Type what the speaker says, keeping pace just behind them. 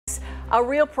A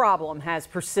real problem has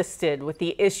persisted with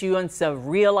the issuance of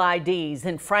real IDs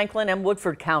in Franklin and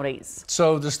Woodford counties.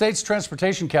 So the state's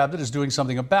transportation cabinet is doing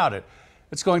something about it.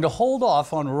 It's going to hold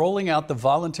off on rolling out the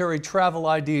voluntary travel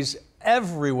IDs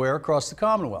everywhere across the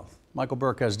Commonwealth. Michael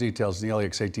Burke has details in the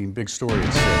LEX18 big story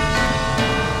at 6.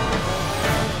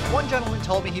 One gentleman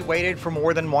told me he waited for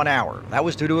more than 1 hour. That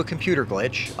was due to a computer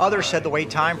glitch. Others said the wait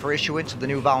time for issuance of the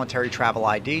new voluntary travel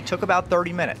ID took about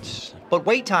 30 minutes. But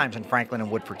wait times in Franklin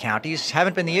and Woodford counties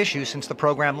haven't been the issue since the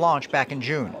program launched back in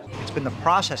June. It's been the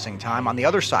processing time on the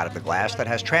other side of the glass that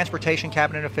has transportation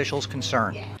cabinet officials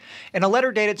concerned. In a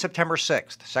letter dated September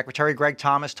 6th, Secretary Greg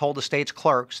Thomas told the state's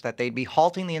clerks that they'd be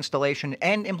halting the installation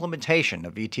and implementation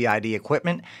of VTID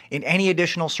equipment in any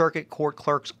additional circuit court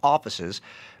clerks' offices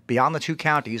beyond the 2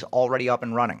 counties already up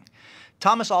and running.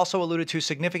 Thomas also alluded to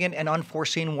significant and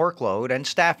unforeseen workload and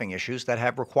staffing issues that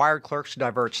have required clerks to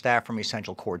divert staff from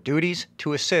essential court duties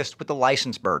to assist with the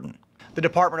license burden. The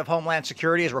Department of Homeland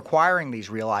Security is requiring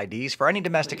these real IDs for any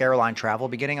domestic airline travel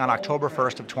beginning on October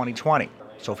 1st of 2020.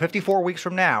 So 54 weeks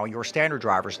from now, your standard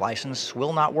driver's license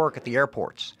will not work at the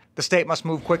airports. The state must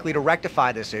move quickly to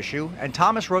rectify this issue, and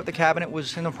Thomas wrote the cabinet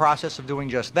was in the process of doing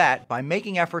just that by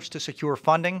making efforts to secure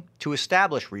funding to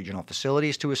establish regional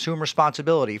facilities to assume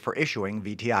responsibility for issuing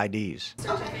VTIDs.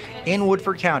 In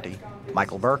Woodford County,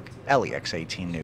 Michael Burke, LEX18 News.